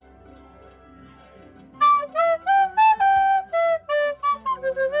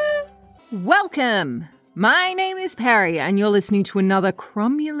Welcome! My name is Perry, and you're listening to another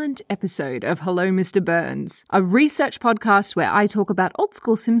cromulent episode of Hello, Mr. Burns, a research podcast where I talk about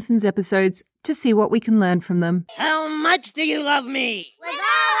old-school Simpsons episodes to see what we can learn from them. How much do you love me? With all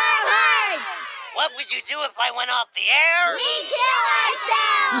our hearts! What would you do if I went off the air?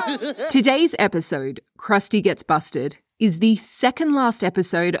 We kill ourselves! Today's episode, Krusty Gets Busted, is the second last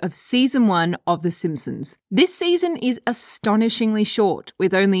episode of Season 1 of The Simpsons. This season is astonishingly short,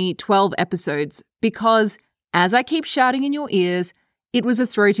 with only 12 episodes, because, as I keep shouting in your ears, it was a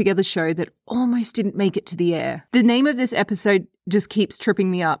throw-together show that almost didn't make it to the air. The name of this episode just keeps tripping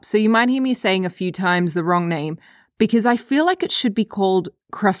me up, so you might hear me saying a few times the wrong name, because I feel like it should be called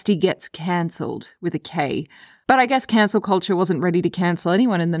Krusty Gets Cancelled, with a K. But I guess cancel culture wasn't ready to cancel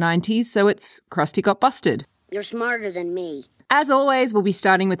anyone in the 90s, so it's Krusty Got Busted. You're smarter than me. As always, we'll be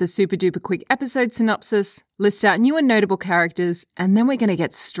starting with a super-duper quick episode synopsis, list out new and notable characters, and then we're going to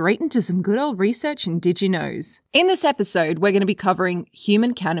get straight into some good old research and Did You Knows. In this episode, we're going to be covering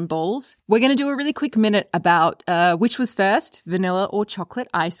human cannonballs. We're going to do a really quick minute about which was first, vanilla or chocolate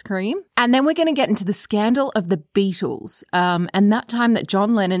ice cream. And then we're going to get into the scandal of the Beatles, and that time that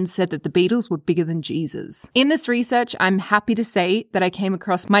John Lennon said that the Beatles were bigger than Jesus. In this research, I'm happy to say that I came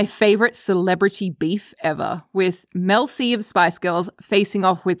across my favorite celebrity beef ever, with Mel C of Spice Girls facing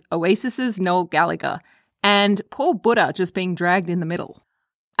off with Oasis's Noel Gallagher, and poor Buddha just being dragged in the middle.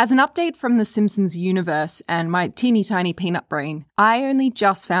 As an update from the Simpsons universe and my teeny tiny peanut brain, I only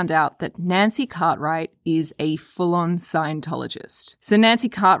just found out that Nancy Cartwright is a full-on Scientologist. So Nancy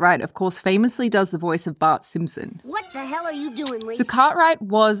Cartwright, of course, famously does the voice of Bart Simpson. What the hell are you doing, Lisa? So Cartwright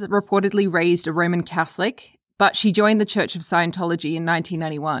was reportedly raised a Roman Catholic, but she joined the Church of Scientology in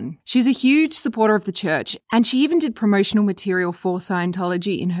 1991. She's a huge supporter of the church, and she even did promotional material for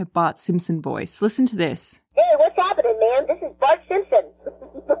Scientology in her Bart Simpson voice. Listen to this. Hey, what's happening, man? This is Bart Simpson.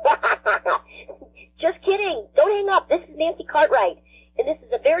 Just kidding. Don't hang up. This is Nancy Cartwright, and this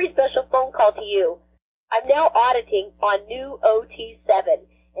is a very special phone call to you. I'm now auditing on new OT7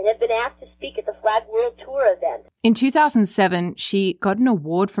 and have been asked to speak at the Flag World Tour event. In 2007, she got an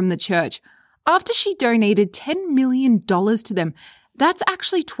award from the church after she donated $10 million to them. That's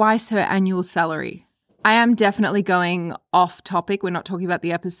actually twice her annual salary. I am definitely going off topic. We're not talking about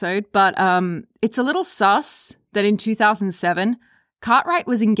the episode, but it's a little sus that in 2007, Cartwright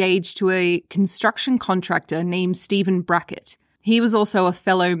was engaged to a construction contractor named Stephen Brackett. He was also a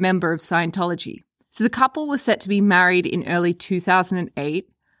fellow member of Scientology. So the couple was set to be married in early 2008,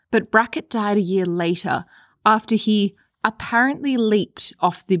 but Brackett died a year later after he apparently leaped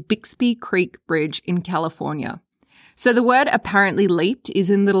off the Bixby Creek Bridge in California. So the word apparently leaped is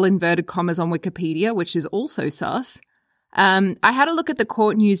in little inverted commas on Wikipedia, which is also sus. I had a look at the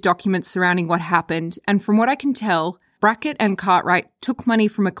court news documents surrounding what happened, and from what I can tell, Brackett and Cartwright took money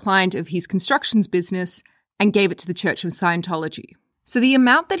from a client of his constructions business and gave it to the Church of Scientology. So the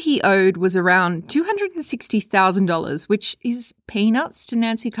amount that he owed was around $260,000, which is peanuts to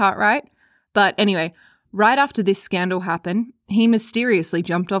Nancy Cartwright. But anyway, right after this scandal happened, he mysteriously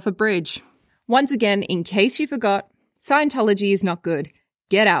jumped off a bridge. Once again, in case you forgot, Scientology is not good.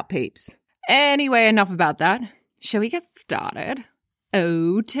 Get out, peeps. Anyway, enough about that. Shall we get started?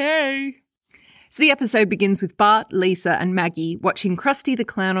 Okay. So the episode begins with Bart, Lisa, and Maggie watching Krusty the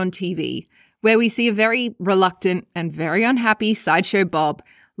Clown on TV, where we see a very reluctant and very unhappy Sideshow Bob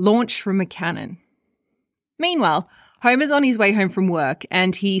launch from a cannon. Meanwhile, Homer's on his way home from work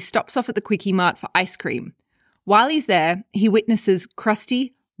and he stops off at the Quickie Mart for ice cream. While he's there, he witnesses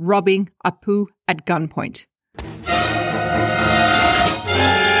Krusty robbing Apu at gunpoint.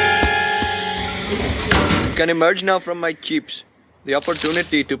 You can emerge now from my cheeps. The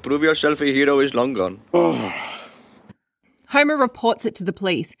opportunity to prove yourself a hero is long gone. Homer reports it to the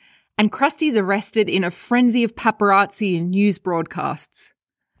police, and Krusty's arrested in a frenzy of paparazzi and news broadcasts.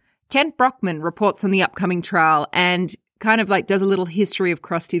 Kent Brockman reports on the upcoming trial and kind of does a little history of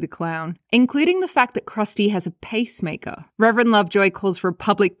Krusty the Clown, including the fact that Krusty has a pacemaker. Reverend Lovejoy calls for a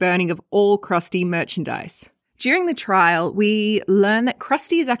public burning of all Krusty merchandise. During the trial, we learn that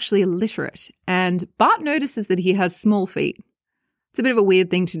Krusty is actually illiterate, and Bart notices that he has small feet. It's a bit of a weird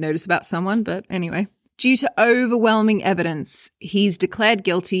thing to notice about someone, but anyway. Due to overwhelming evidence, he's declared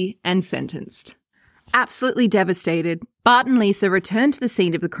guilty and sentenced. Absolutely devastated, Bart and Lisa return to the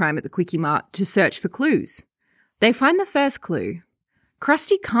scene of the crime at the Quickie Mart to search for clues. They find the first clue.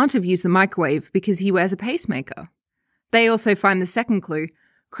 Krusty can't have used the microwave because he wears a pacemaker. They also find the second clue.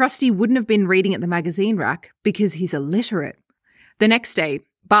 Krusty wouldn't have been reading at the magazine rack because he's illiterate. The next day,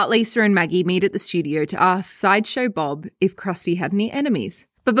 Bart, Lisa and Maggie meet at the studio to ask Sideshow Bob if Krusty had any enemies.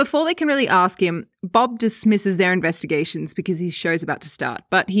 But before they can really ask him, Bob dismisses their investigations because his show's about to start,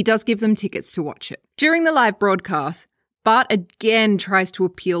 but he does give them tickets to watch it. During the live broadcast, Bart again tries to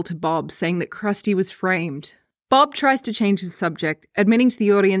appeal to Bob, saying that Krusty was framed. Bob tries to change the subject, admitting to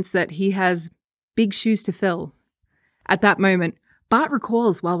the audience that he has big shoes to fill. At that moment, Bart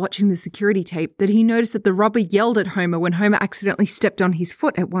recalls while watching the security tape that he noticed that the robber yelled at Homer when Homer accidentally stepped on his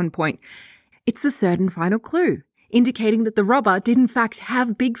foot at one point. It's the third and final clue, indicating that the robber did in fact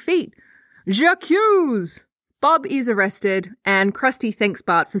have big feet. J'accuse! Bob is arrested, and Krusty thanks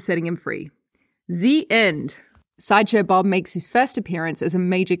Bart for setting him free. The end. Sideshow Bob makes his first appearance as a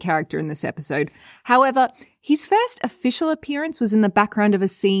major character in this episode. However, his first official appearance was in the background of a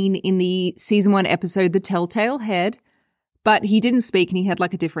scene in the Season 1 episode The Telltale Head, but he didn't speak and he had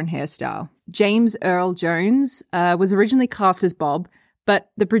like a different hairstyle. James Earl Jones was originally cast as Bob,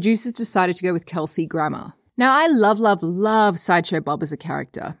 but the producers decided to go with Kelsey Grammer. Now, I love Sideshow Bob as a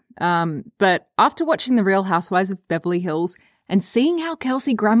character, but after watching The Real Housewives of Beverly Hills and seeing how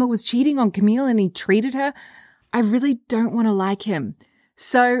Kelsey Grammer was cheating on Camille and he treated her, I really don't want to like him.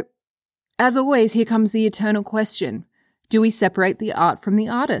 So, as always, here comes the eternal question. Do we separate the art from the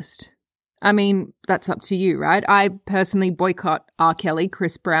artist? I mean, that's up to you, right? I personally boycott R. Kelly,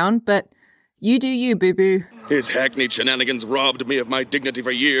 Chris Brown, but you do you, boo-boo. His hackneyed shenanigans robbed me of my dignity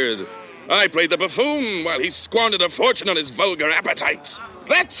for years. I played the buffoon while he squandered a fortune on his vulgar appetites.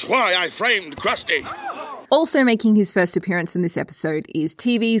 That's why I framed Krusty. Also making his first appearance in this episode is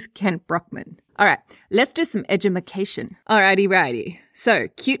TV's Kent Brockman. All right, let's do some edumacation. Alrighty. So,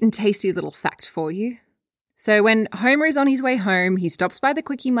 cute and tasty little fact for you. So when Homer is on his way home, he stops by the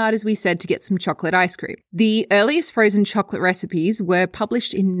Quickie Mart, as we said, to get some chocolate ice cream. The earliest frozen chocolate recipes were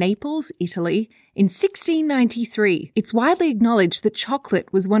published in Naples, Italy, in 1693. It's widely acknowledged that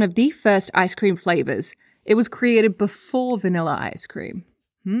chocolate was one of the first ice cream flavors. It was created before vanilla ice cream.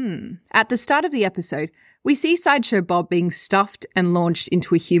 At the start of the episode, we see Sideshow Bob being stuffed and launched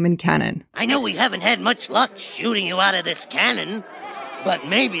into a human cannon. I know we haven't had much luck shooting you out of this cannon, but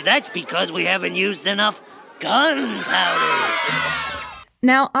maybe that's because we haven't used enough gunpowder.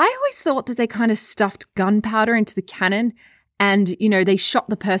 Now, I always thought that they kind of stuffed gunpowder into the cannon and, they shot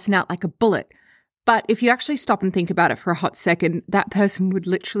the person out like a bullet. But if you actually stop and think about it for a hot second, that person would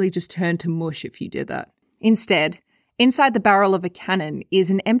literally just turn to mush if you did that. Instead, inside the barrel of a cannon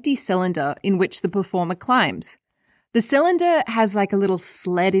is an empty cylinder in which the performer climbs. The cylinder has like a little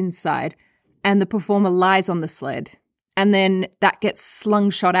sled inside, and the performer lies on the sled. And then that gets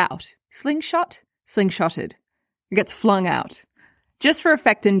slingshot out. Slingshot? Slingshotted. It gets flung out. Just for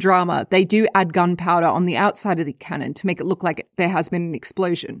effect and drama, they do add gunpowder on the outside of the cannon to make it look like there has been an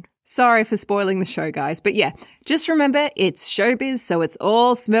explosion. Sorry for spoiling the show, guys, but yeah, just remember it's showbiz, so it's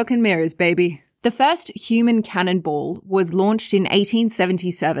all smoke and mirrors, baby. The first human cannonball was launched in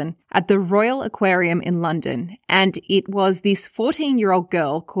 1877 at the Royal Aquarium in London, and it was this 14-year-old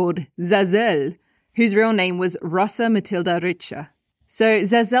girl called Zazelle, whose real name was Rosa Matilda Richter. So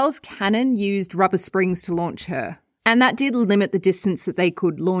Zazelle's cannon used rubber springs to launch her, and that did limit the distance that they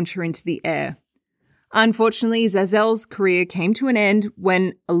could launch her into the air. Unfortunately, Zazelle's career came to an end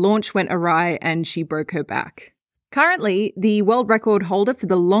when a launch went awry and she broke her back. Currently, the world record holder for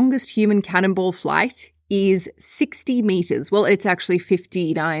the longest human cannonball flight is 60 meters. Well, it's actually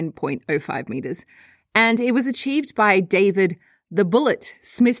 59.05 meters. And it was achieved by David "The Bullet"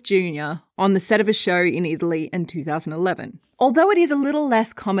 Smith Jr. on the set of a show in Italy in 2011. Although it is a little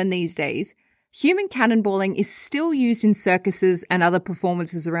less common these days, human cannonballing is still used in circuses and other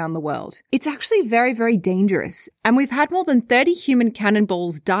performances around the world. It's actually very, very dangerous. And we've had more than 30 human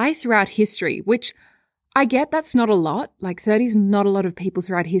cannonballs die throughout history, which I get that's not a lot. Like 30 is not a lot of people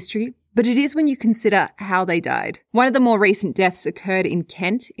throughout history, but it is when you consider how they died. One of the more recent deaths occurred in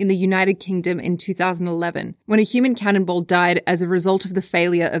Kent in the United Kingdom in 2011, when a human cannonball died as a result of the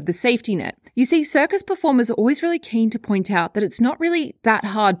failure of the safety net. You see, circus performers are always really keen to point out that it's not really that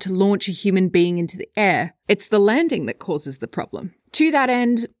hard to launch a human being into the air. It's the landing that causes the problem. To that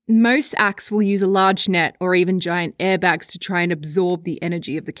end, most acts will use a large net or even giant airbags to try and absorb the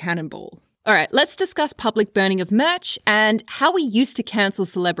energy of the cannonball. All right, let's discuss public burning of merch and how we used to cancel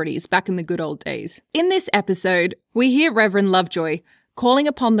celebrities back in the good old days. In this episode, we hear Reverend Lovejoy calling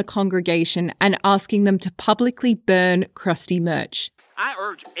upon the congregation and asking them to publicly burn Krusty merch. I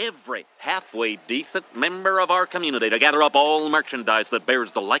urge every halfway decent member of our community to gather up all merchandise that bears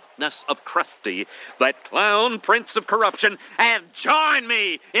the likeness of Krusty, that clown prince of corruption, and join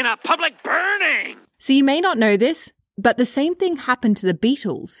me in a public burning! So you may not know this, but the same thing happened to the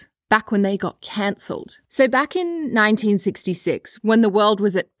Beatles. back when they got cancelled. So back in 1966, when the world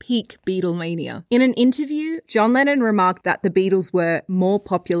was at peak Beatlemania, in an interview, John Lennon remarked that the Beatles were more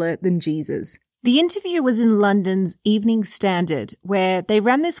popular than Jesus. The interview was in London's Evening Standard, where they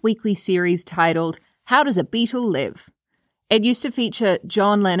ran this weekly series titled, How Does a Beatle Live? It used to feature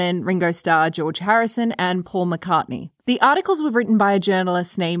John Lennon, Ringo Starr, George Harrison, and Paul McCartney. The articles were written by a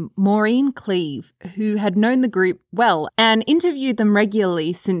journalist named Maureen Cleave, who had known the group well and interviewed them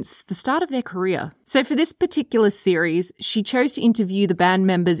regularly since the start of their career. So for this particular series, she chose to interview the band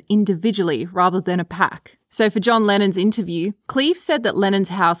members individually rather than a pack. So for John Lennon's interview, Cleave said that Lennon's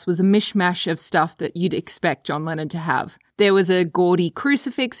house was a mishmash of stuff that you'd expect John Lennon to have. There was a gaudy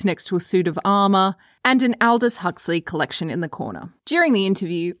crucifix next to a suit of armour and an Aldous Huxley collection in the corner. During the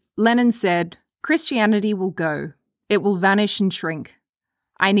interview, Lennon said, "Christianity will go. It will vanish and shrink.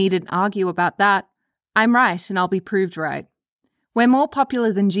 I needn't argue about that. I'm right and I'll be proved right. We're more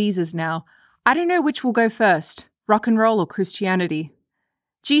popular than Jesus now. I don't know which will go first, rock and roll or Christianity.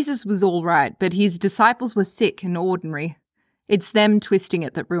 Jesus was all right, but his disciples were thick and ordinary. It's them twisting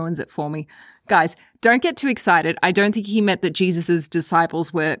it that ruins it for me. Guys, don't get too excited. I don't think he meant that Jesus'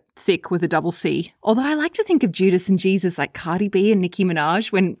 disciples were thick with a double C. Although I like to think of Judas and Jesus like Cardi B and Nicki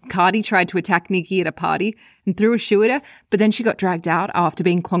Minaj when Cardi tried to attack Nicki at a party and threw a shoe at her, but then she got dragged out after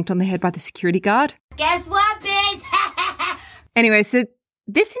being clonked on the head by the security guard. Guess what, bitch? Anyway, so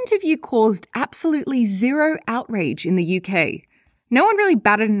this interview caused absolutely zero outrage in the UK. No one really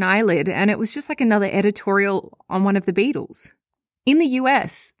batted an eyelid, and it was just like another editorial on one of the Beatles. In the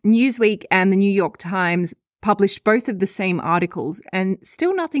US, Newsweek and the New York Times published both of the same articles, and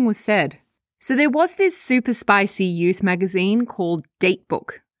still nothing was said. So there was this super spicy youth magazine called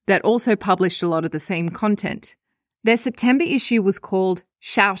Datebook that also published a lot of the same content. Their September issue was called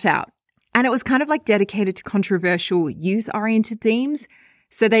Shout Out, and it was kind of like dedicated to controversial youth-oriented themes.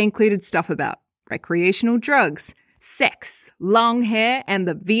 So they included stuff about recreational drugs, sex, long hair, and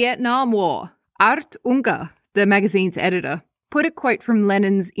the Vietnam War. Art Unger, the magazine's editor, put a quote from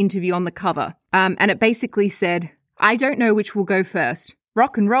Lennon's interview on the cover, and it basically said, "I don't know which will go first,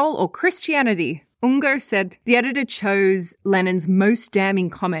 rock and roll or Christianity." Unger said the editor chose Lennon's most damning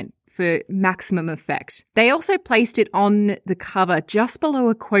comment for maximum effect. They also placed it on the cover just below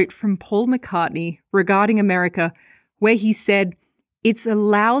a quote from Paul McCartney regarding America, where he said, "It's a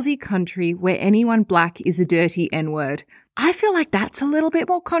lousy country where anyone black is a dirty N-word." I feel like that's a little bit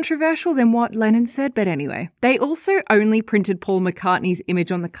more controversial than what Lennon said, but anyway. They also only printed Paul McCartney's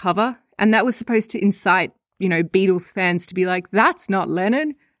image on the cover, and that was supposed to incite, Beatles fans to be like, "That's not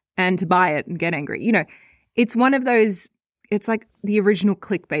Lennon," and to buy it and get angry. It's one of those, it's like the original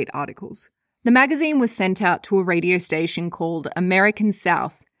clickbait articles. The magazine was sent out to a radio station called American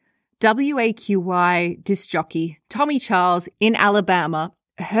South. WAQY disc jockey Tommy Charles in Alabama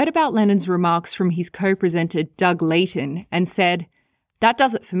heard about Lennon's remarks from his co-presenter Doug Layton and said, "That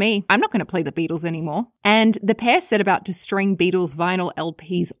does it for me. I'm not going to play the Beatles anymore." And the pair set about destroying Beatles vinyl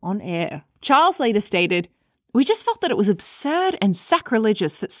LPs on air. Charles later stated, "We just felt that it was absurd and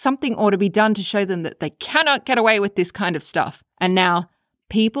sacrilegious that something ought to be done to show them that they cannot get away with this kind of stuff." And now,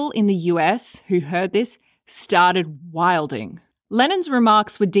 people in the US who heard this started wilding. Lennon's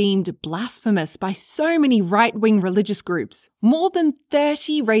remarks were deemed blasphemous by so many right-wing religious groups. More than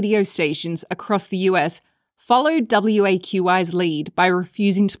 30 radio stations across the US followed WAQY's lead by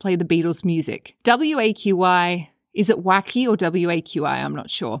refusing to play the Beatles' music. WAQY, is it Wacky or WAQI? I'm not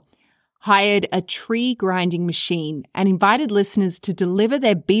sure. Hired a tree-grinding machine and invited listeners to deliver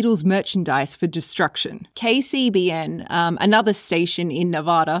their Beatles merchandise for destruction. KCBN, another station in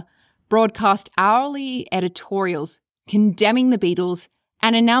Nevada, broadcast hourly editorials condemning the Beatles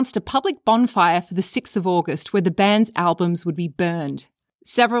and announced a public bonfire for the 6th of August where the band's albums would be burned.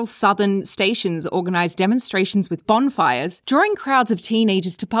 Several southern stations organised demonstrations with bonfires, drawing crowds of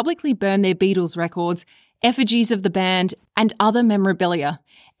teenagers to publicly burn their Beatles records, effigies of the band, and other memorabilia.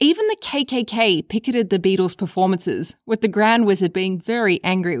 Even the KKK picketed the Beatles' performances, with the Grand Wizard being very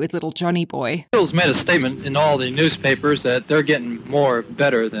angry with little Johnny Boy. The Beatles made a statement in all the newspapers that they're getting more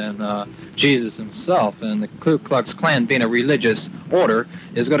better than Jesus himself, and the Ku Klux Klan, being a religious order,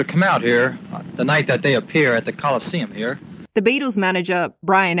 is going to come out here the night that they appear at the Coliseum here. The Beatles manager,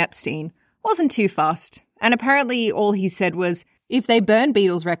 Brian Epstein, wasn't too fussed, and apparently all he said was, if they burn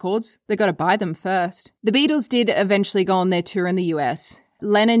Beatles records, they got to buy them first. The Beatles did eventually go on their tour in the US.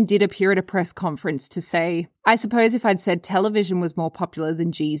 Lennon did appear at a press conference to say, "I suppose if I'd said television was more popular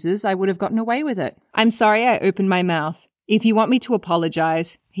than Jesus, I would have gotten away with it. I'm sorry I opened my mouth. If you want me to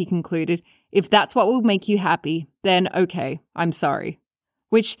apologize," he concluded, "if that's what will make you happy, then okay, I'm sorry."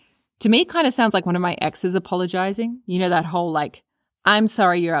 Which, to me, kind of sounds like one of my exes apologizing. That whole, I'm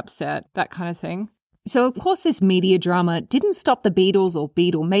sorry you're upset, that kind of thing. So, of course, this media drama didn't stop the Beatles or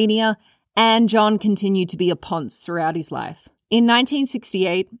Beatlemania, and John continued to be a ponce throughout his life. In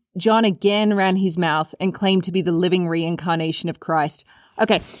 1968, John again ran his mouth and claimed to be the living reincarnation of Christ.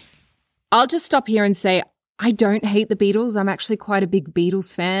 Okay, I'll just stop here and say I don't hate the Beatles. I'm actually quite a big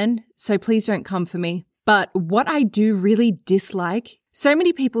Beatles fan, so please don't come for me. But what I do really dislike, so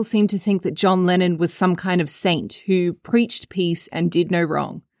many people seem to think that John Lennon was some kind of saint who preached peace and did no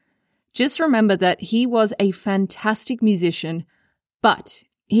wrong. Just remember that he was a fantastic musician, but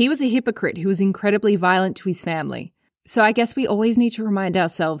he was a hypocrite who was incredibly violent to his family. So I guess we always need to remind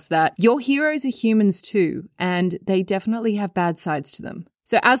ourselves that your heroes are humans too, and they definitely have bad sides to them.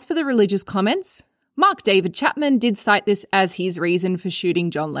 So as for the religious comments, Mark David Chapman did cite this as his reason for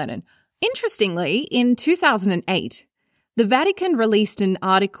shooting John Lennon. Interestingly, in 2008, the Vatican released an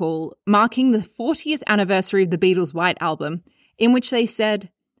article marking the 40th anniversary of the Beatles' White Album, in which they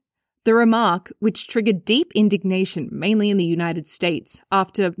said, the remark, which triggered deep indignation, mainly in the United States,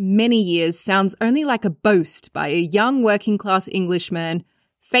 after many years sounds only like a boast by a young working-class Englishman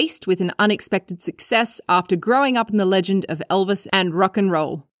faced with an unexpected success after growing up in the legend of Elvis and rock and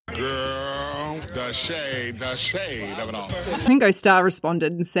roll. Girl, the shade of it all. Ringo Starr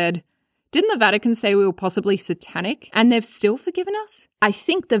responded and said, didn't the Vatican say we were possibly satanic and they've still forgiven us? I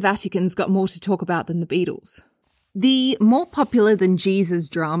think the Vatican's got more to talk about than the Beatles. The more popular than Jesus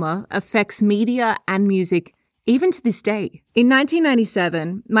drama affects media and music even to this day. In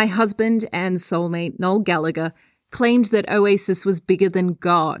 1997, my husband and soulmate Noel Gallagher claimed that Oasis was bigger than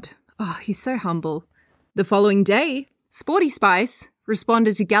God. Oh, he's so humble. The following day, Sporty Spice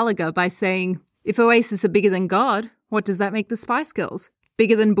responded to Gallagher by saying, if Oasis are bigger than God, what does that make the Spice Girls?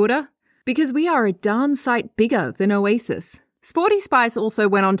 Bigger than Buddha? Because we are a darn sight bigger than Oasis. Sporty Spice also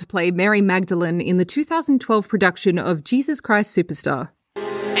went on to play Mary Magdalene in the 2012 production of Jesus Christ Superstar.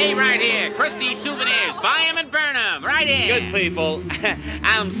 Hey, right here, Krusty souvenirs. Buy 'em and burn 'em. Right in. Good people,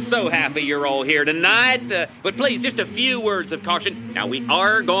 I'm so happy you're all here tonight. But please, just a few words of caution. Now, we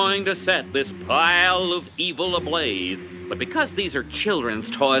are going to set this pile of evil ablaze. But because these are children's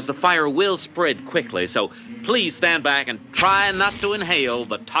toys, the fire will spread quickly. So please stand back and try not to inhale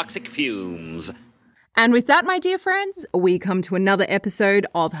the toxic fumes. And with that, my dear friends, we come to another episode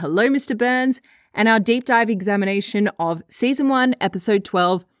of Hello, Mr. Burns, and our deep dive examination of Season 1, Episode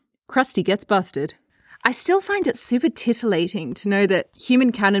 12, Krusty Gets Busted. I still find it super titillating to know that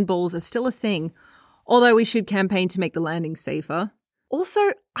human cannonballs are still a thing, although we should campaign to make the landing safer. Also,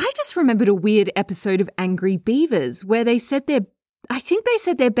 I just remembered a weird episode of Angry Beavers where they said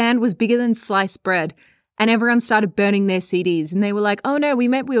their band was bigger than sliced bread, and everyone started burning their CDs, and they were like, oh no, we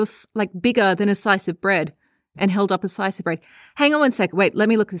meant we were like bigger than a slice of bread, and held up a slice of bread. Hang on one sec. Wait, let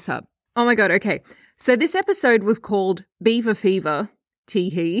me look this up. Oh my God. Okay. So this episode was called Beaver Fever.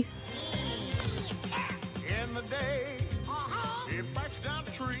 Tee-hee.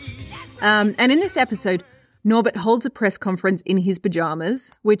 And in this episode, Norbert holds a press conference in his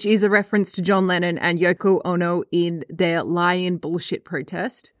pajamas, which is a reference to John Lennon and Yoko Ono in their Lie-In Bullshit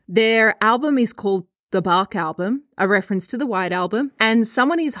protest. Their album is called The Bark Album, a reference to the White Album, and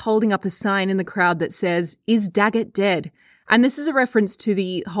someone is holding up a sign in the crowd that says, "Is Daggett dead?" And this is a reference to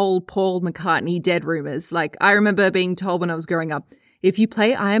the whole Paul McCartney dead rumors. Like, I remember being told when I was growing up, if you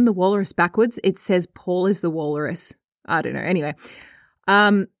play I Am the Walrus backwards, it says Paul is the Walrus. I don't know. Anyway.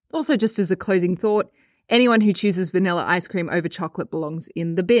 Also, just as a closing thought, anyone who chooses vanilla ice cream over chocolate belongs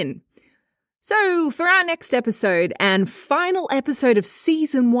in the bin. So, for our next episode and final episode of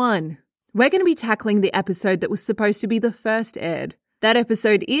Season 1, we're going to be tackling the episode that was supposed to be the first aired. That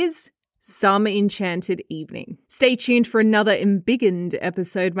episode is Some Enchanted Evening. Stay tuned for another embiggened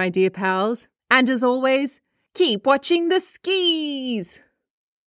episode, my dear pals. And as always, keep watching the skis!